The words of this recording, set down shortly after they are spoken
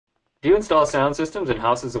Do you install sound systems in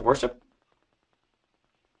houses of worship?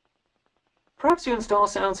 Perhaps you install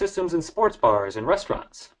sound systems in sports bars and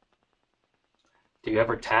restaurants. Do you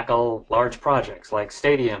ever tackle large projects like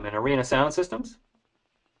stadium and arena sound systems?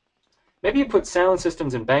 Maybe you put sound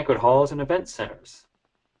systems in banquet halls and event centers.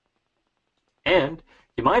 And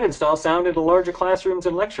you might install sound into larger classrooms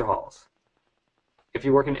and lecture halls. If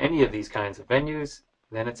you work in any of these kinds of venues,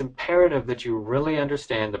 then it's imperative that you really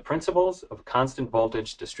understand the principles of constant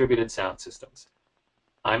voltage distributed sound systems.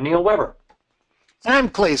 I'm Neil Weber. I'm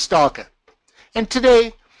Clay Stalka, and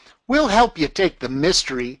today we'll help you take the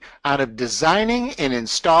mystery out of designing and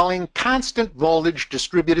installing constant voltage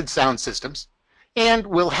distributed sound systems, and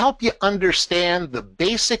we'll help you understand the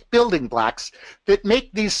basic building blocks that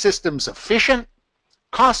make these systems efficient,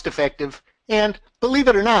 cost-effective, and, believe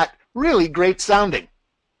it or not, really great sounding.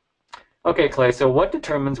 Okay, Clay, so what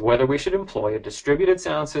determines whether we should employ a distributed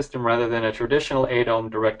sound system rather than a traditional 8-ohm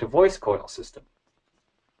direct-to-voice coil system?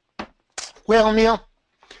 Well, Neil,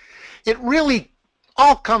 it really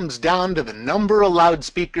all comes down to the number of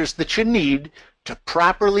loudspeakers that you need to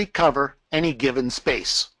properly cover any given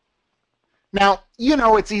space. Now, you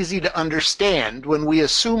know it's easy to understand when we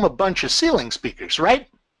assume a bunch of ceiling speakers, right?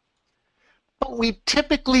 But we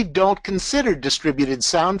typically don't consider distributed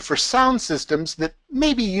sound for sound systems that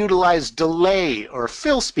maybe utilize delay or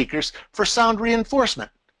fill speakers for sound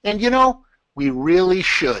reinforcement. And you know, we really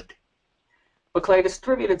should. But Clay,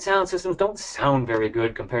 distributed sound systems don't sound very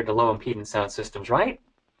good compared to low impedance sound systems, right?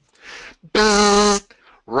 Bzzz.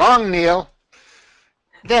 Wrong, Neil.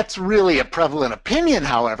 That's really a prevalent opinion,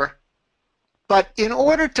 however. But in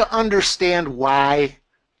order to understand why,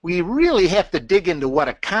 we really have to dig into what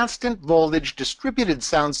a constant voltage distributed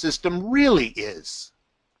sound system really is.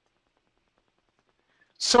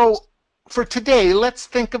 So for today, let's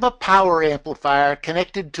think of a power amplifier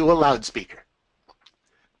connected to a loudspeaker.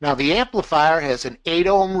 Now the amplifier has an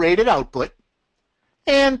 8-ohm rated output,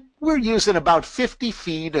 and we're using about 50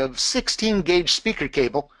 feet of 16-gauge speaker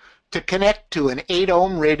cable to connect to an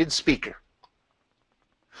 8-ohm rated speaker.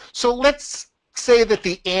 So let's say that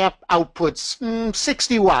the amp outputs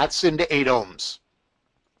 60 watts into 8 ohms.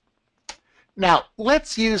 Now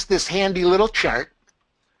let's use this handy little chart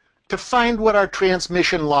to find what our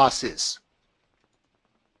transmission loss is.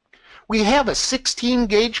 We have a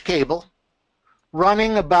 16-gauge cable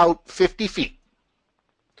running about 50 feet.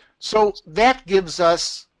 So that gives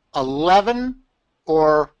us 11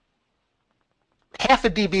 or half a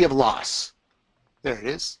dB of loss. There it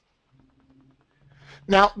is.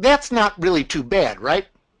 Now, that's not really too bad, right?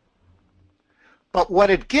 But what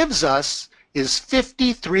it gives us is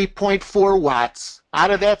 53.4 watts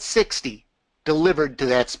out of that 60 delivered to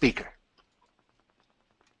that speaker.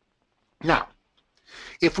 Now,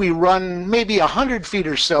 if we run maybe 100 feet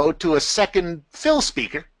or so to a second fill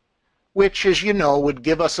speaker, which, as you know, would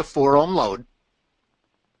give us a 4-ohm load,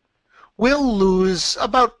 we'll lose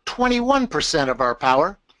about 21% of our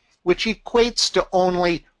power, which equates to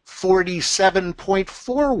only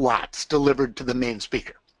 47.4 watts delivered to the main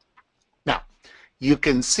speaker. Now, you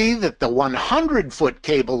can see that the 100-foot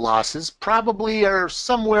cable losses probably are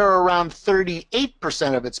somewhere around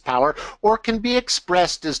 38% of its power, or can be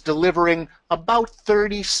expressed as delivering about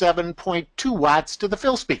 37.2 watts to the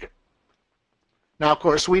fill speaker. Now, of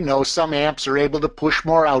course, we know some amps are able to push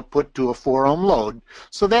more output to a 4-ohm load,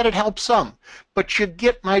 so that it helps some. But you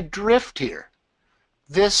get my drift here.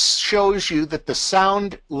 This shows you that the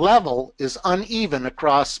sound level is uneven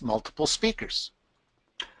across multiple speakers.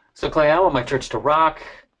 So Clay, I want my church to rock.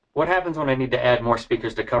 What happens when I need to add more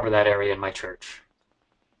speakers to cover that area in my church?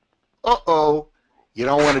 Uh-oh, you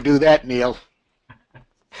don't want to do that, Neil.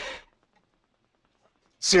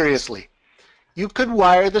 Seriously, you could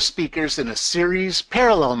wire the speakers in a series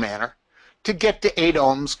parallel manner to get to 8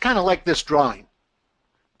 ohms, kind of like this drawing.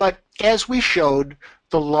 But as we showed,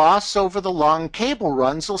 the loss over the long cable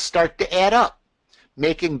runs will start to add up,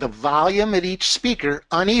 making the volume at each speaker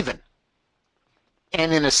uneven.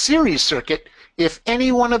 And in a series circuit, if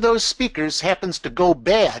any one of those speakers happens to go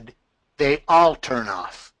bad, they all turn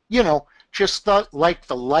off. You know, just like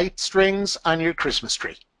the light strings on your Christmas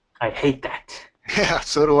tree. I hate that. Yeah,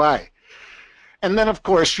 so do I. And then, of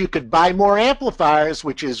course, you could buy more amplifiers,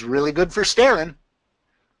 which is really good for stereo.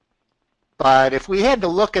 But if we had to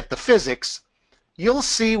look at the physics, you'll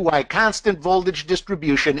see why constant voltage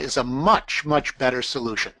distribution is a much, much better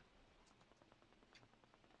solution.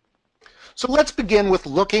 So let's begin with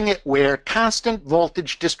looking at where constant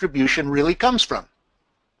voltage distribution really comes from.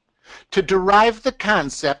 To derive the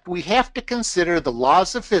concept, we have to consider the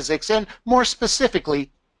laws of physics, and more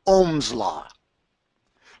specifically, Ohm's law.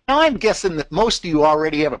 Now, I'm guessing that most of you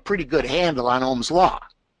already have a pretty good handle on Ohm's law.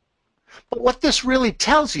 But what this really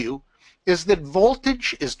tells you is that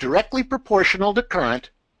voltage is directly proportional to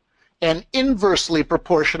current and inversely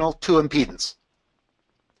proportional to impedance.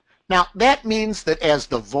 Now, that means that as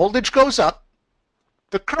the voltage goes up,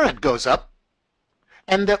 the current goes up,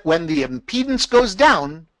 and that when the impedance goes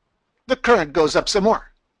down, the current goes up some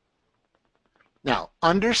more. Now,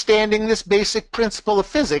 understanding this basic principle of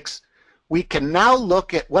physics, we can now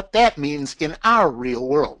look at what that means in our real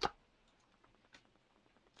world.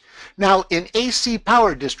 Now, in AC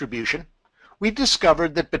power distribution, we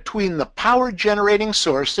discovered that between the power generating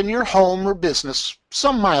source and your home or business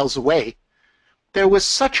some miles away, there was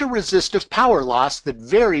such a resistive power loss that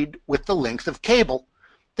varied with the length of cable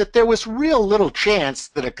that there was real little chance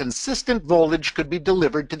that a consistent voltage could be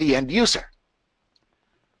delivered to the end user.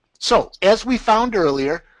 So, as we found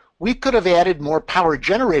earlier, we could have added more power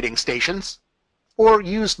generating stations or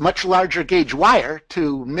used much larger gauge wire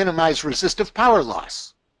to minimize resistive power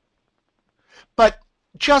loss. But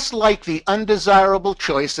just like the undesirable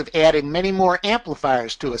choice of adding many more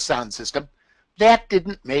amplifiers to a sound system, that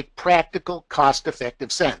didn't make practical,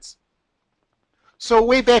 cost-effective sense. So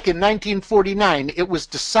way back in 1949, it was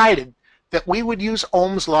decided that we would use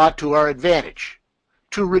Ohm's law to our advantage,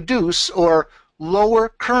 to reduce or lower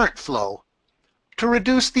current flow, to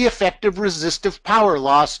reduce the effective resistive power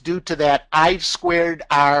loss due to that I squared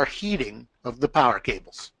R heating of the power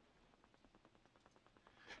cables.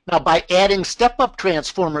 Now, by adding step-up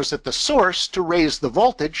transformers at the source to raise the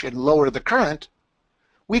voltage and lower the current,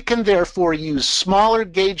 we can therefore use smaller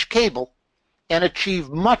gauge cable and achieve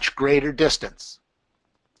much greater distance.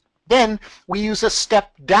 Then we use a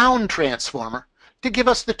step-down transformer to give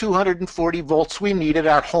us the 240 volts we need at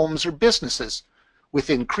our homes or businesses with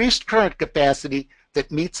increased current capacity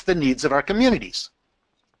that meets the needs of our communities.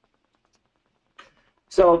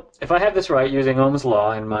 So, if I have this right, using Ohm's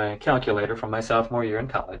law in my calculator from my sophomore year in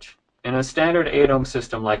college, in a standard 8-ohm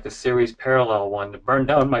system like the series parallel one that burned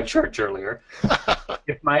down my church earlier,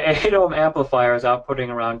 if my 8-ohm amplifier is outputting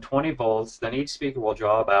around 20 volts, then each speaker will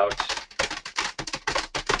draw about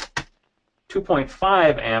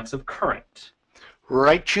 2.5 amps of current.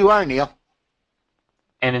 Right you are, Neil.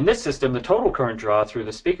 And in this system, the total current draw through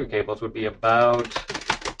the speaker cables would be about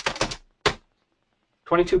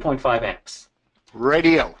 22.5 amps.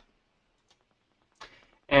 Radio.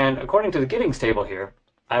 And according to the Giddings table here,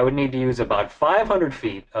 I would need to use about 500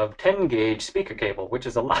 feet of 10-gauge speaker cable, which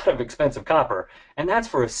is a lot of expensive copper, and that's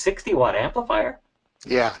for a 60-watt amplifier?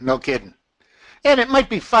 Yeah, no kidding. And it might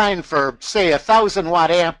be fine for, say, a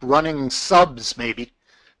 1,000-watt amp running subs, maybe,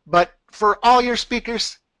 but for all your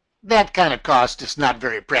speakers, that kind of cost is not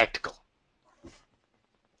very practical.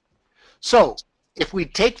 So, if we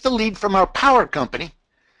take the lead from our power company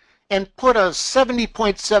and put a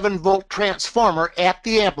 70.7 volt transformer at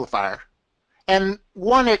the amplifier and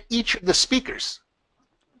one at each of the speakers,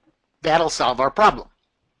 that'll solve our problem.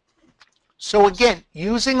 So again,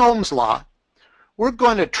 using Ohm's law, we're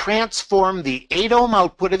going to transform the 8-ohm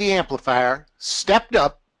output of the amplifier stepped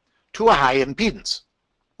up to a high impedance.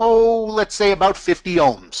 Oh, let's say about 50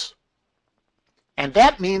 ohms. And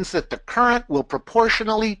that means that the current will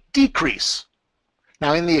proportionally decrease.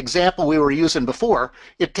 Now, in the example we were using before,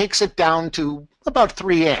 it takes it down to about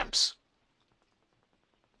 3 amps.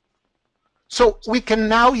 So we can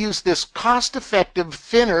now use this cost-effective,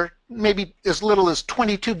 thinner, maybe as little as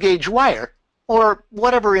 22-gauge wire, or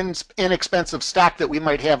whatever inexpensive stock that we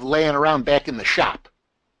might have laying around back in the shop.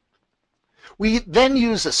 We then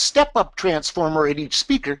use a step-up transformer at each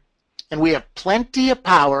speaker, and we have plenty of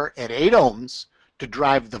power at 8 ohms to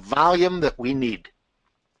drive the volume that we need.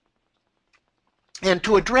 And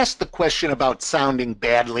to address the question about sounding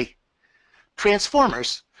badly,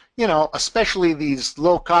 transformers, especially these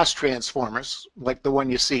low-cost transformers, like the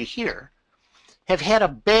one you see here, have had a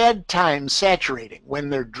bad time saturating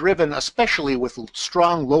when they're driven especially with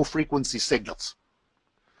strong low-frequency signals.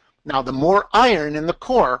 Now, the more iron in the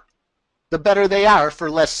core, the better they are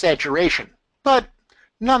for less saturation. But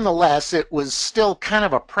nonetheless, it was still kind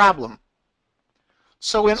of a problem.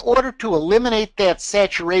 So in order to eliminate that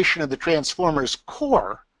saturation of the transformer's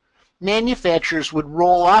core, manufacturers would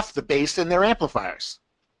roll off the bass in their amplifiers.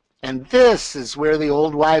 And this is where the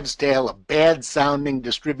old wives' tale of bad-sounding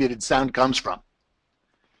distributed sound comes from.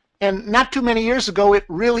 And not too many years ago, it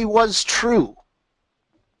really was true.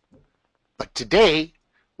 But today,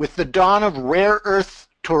 with the dawn of rare earth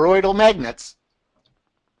toroidal magnets,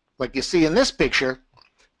 like you see in this picture,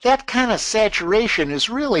 that kind of saturation is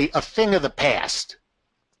really a thing of the past.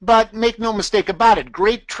 But make no mistake about it,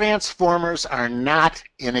 great transformers are not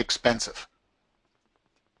inexpensive.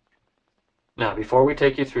 Now, before we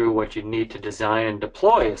take you through what you need to design and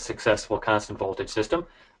deploy a successful constant voltage system,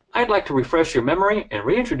 I'd like to refresh your memory and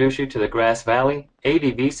reintroduce you to the Grass Valley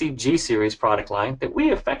AVC G-Series product line that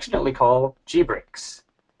we affectionately call G-Bricks.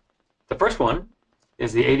 The first one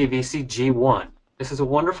is the AVC G1. This is a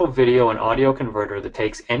wonderful video and audio converter that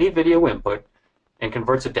takes any video input and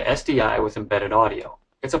converts it to SDI with embedded audio.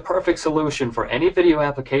 It's a perfect solution for any video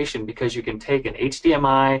application because you can take an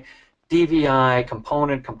HDMI, DVI,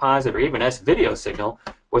 component, composite, or even S-video signal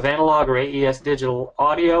with analog or AES digital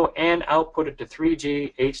audio and output it to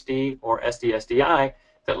 3G, HD, or SD-SDI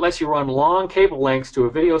that lets you run long cable lengths to a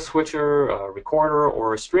video switcher, a recorder,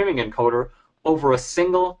 or a streaming encoder over a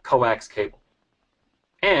single coax cable.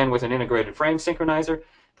 And with an integrated frame synchronizer,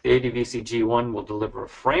 the AVC G1 will deliver a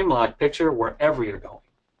frame-locked picture wherever you're going.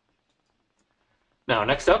 Now,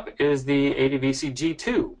 next up is the AVC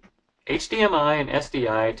G2, HDMI and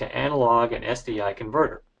SDI to analog and SDI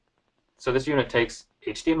converter. So this unit takes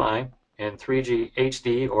HDMI and 3G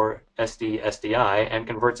HD or SD SDI and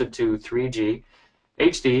converts it to 3G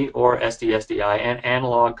HD or SD SDI and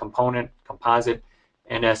analog, component, composite,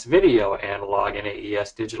 and S-video analog and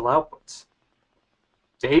AES digital outputs.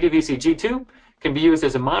 The AVC G2 can be used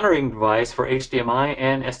as a monitoring device for HDMI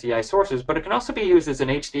and SDI sources, but it can also be used as an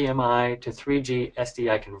HDMI to 3G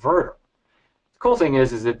SDI converter. The cool thing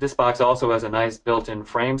is that this box also has a nice built-in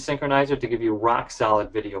frame synchronizer to give you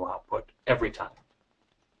rock-solid video output every time.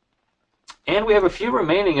 And we have a few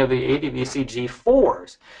remaining of the AVC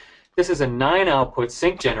G4s. This is a 9-output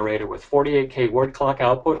sync generator with 48K word clock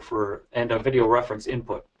output and a video reference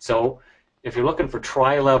input. So if you're looking for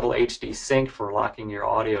tri-level HD sync for locking your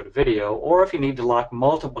audio to video, or if you need to lock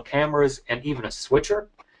multiple cameras and even a switcher,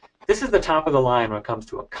 this is the top of the line when it comes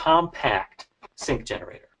to a compact sync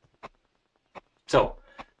generator. So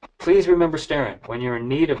please remember Starin when you're in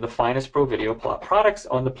need of the finest Pro Video products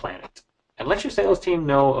on the planet. And let your sales team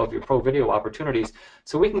know of your Pro Video opportunities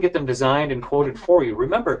so we can get them designed and quoted for you.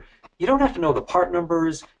 Remember, you don't have to know the part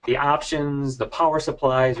numbers, the options, the power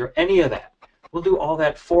supplies, or any of that. We'll do all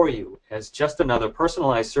that for you as just another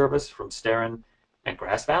personalized service from Starin and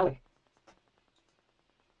Grass Valley.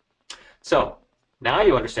 So now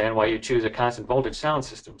you understand why you choose a constant voltage sound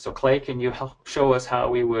system. So Clay, can you show us how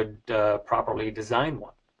we would properly design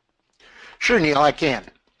one? Sure, Neil, I can.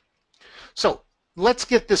 So let's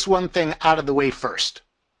get this one thing out of the way first.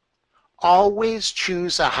 Always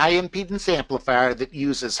choose a high impedance amplifier that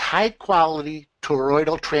uses high quality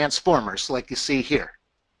toroidal transformers like you see here.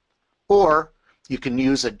 Or you can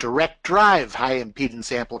use a direct drive high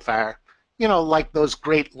impedance amplifier, like those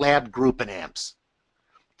great lab grouping amps.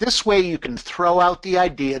 This way you can throw out the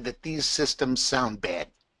idea that these systems sound bad.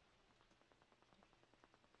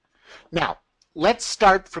 Now, let's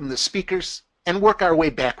start from the speakers and work our way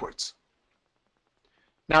backwards.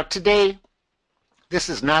 Now today, this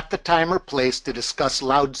is not the time or place to discuss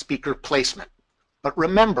loudspeaker placement. But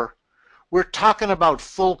remember, we're talking about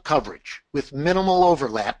full coverage with minimal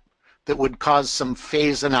overlap that would cause some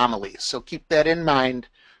phase anomalies. So keep that in mind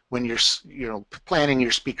when you're planning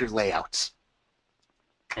your speaker layouts.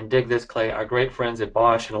 And dig this, Clay. Our great friends at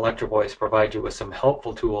Bosch and Electro Voice provide you with some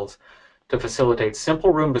helpful tools to facilitate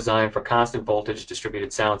simple room design for constant voltage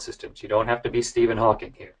distributed sound systems. You don't have to be Stephen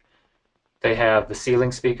Hawking here. They have the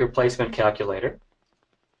ceiling speaker placement calculator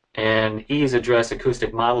and ease address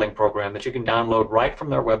acoustic modeling program that you can download right from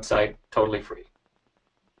their website, totally free.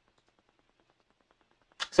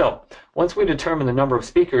 So, once we determine the number of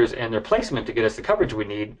speakers and their placement to get us the coverage we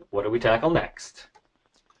need, what do we tackle next?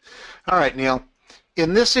 All right, Neil.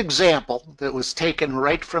 In this example that was taken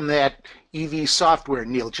right from that EV software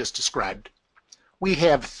Neil just described, we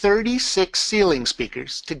have 36 ceiling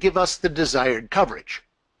speakers to give us the desired coverage.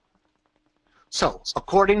 So,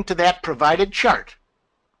 according to that provided chart,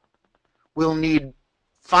 we'll need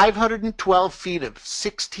 512 feet of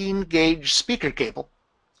 16-gauge speaker cable,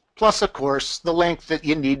 plus, of course, the length that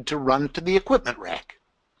you need to run to the equipment rack.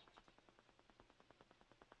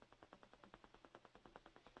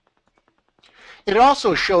 It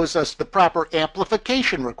also shows us the proper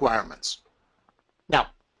amplification requirements. Now,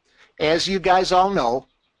 as you guys all know,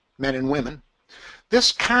 men and women,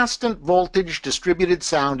 this constant voltage distributed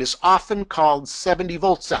sound is often called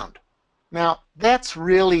 70-volt sound. Now, that's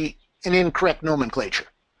really an incorrect nomenclature,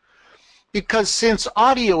 because since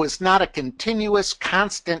audio is not a continuous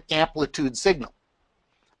constant amplitude signal,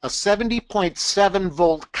 a 70.7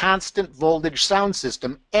 volt constant voltage sound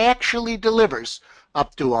system actually delivers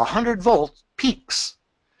up to 100 volt peaks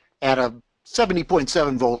at a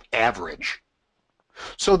 70.7 volt average.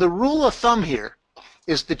 So the rule of thumb here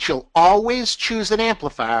is that you'll always choose an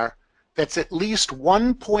amplifier that's at least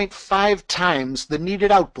 1.5 times the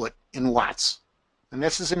needed output in watts. And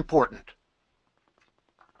this is important.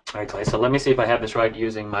 All right, Clay, so let me see if I have this right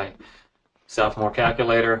using my sophomore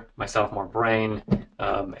calculator, my sophomore brain,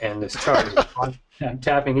 and this chart. I'm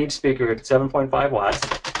tapping each speaker at 7.5 watts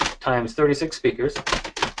times 36 speakers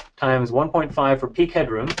times 1.5 for peak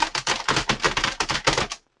headroom,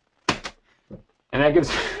 and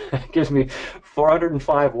that gives me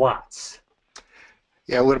 405 watts.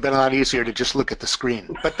 Yeah, it would have been a lot easier to just look at the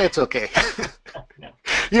screen, but that's okay.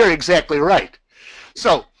 You're exactly right.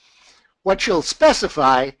 So what you'll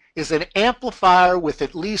specify is an amplifier with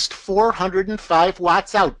at least 405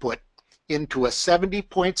 watts output into a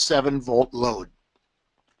 70.7 volt load.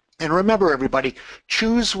 And remember, everybody,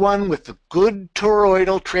 choose one with the good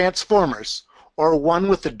toroidal transformers or one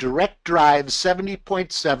with a direct drive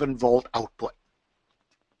 70.7 volt output.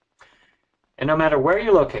 And no matter where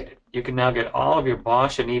you're located, you can now get all of your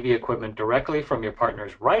Bosch and EV equipment directly from your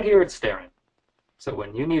partners right here at Starin. So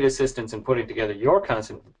when you need assistance in putting together your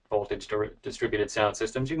constant voltage distributed sound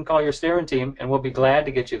systems, you can call your Starin team and we'll be glad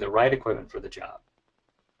to get you the right equipment for the job.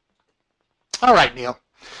 All right, Neil.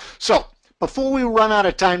 So before we run out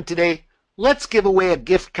of time today, let's give away a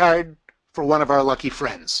gift card for one of our lucky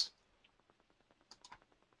friends.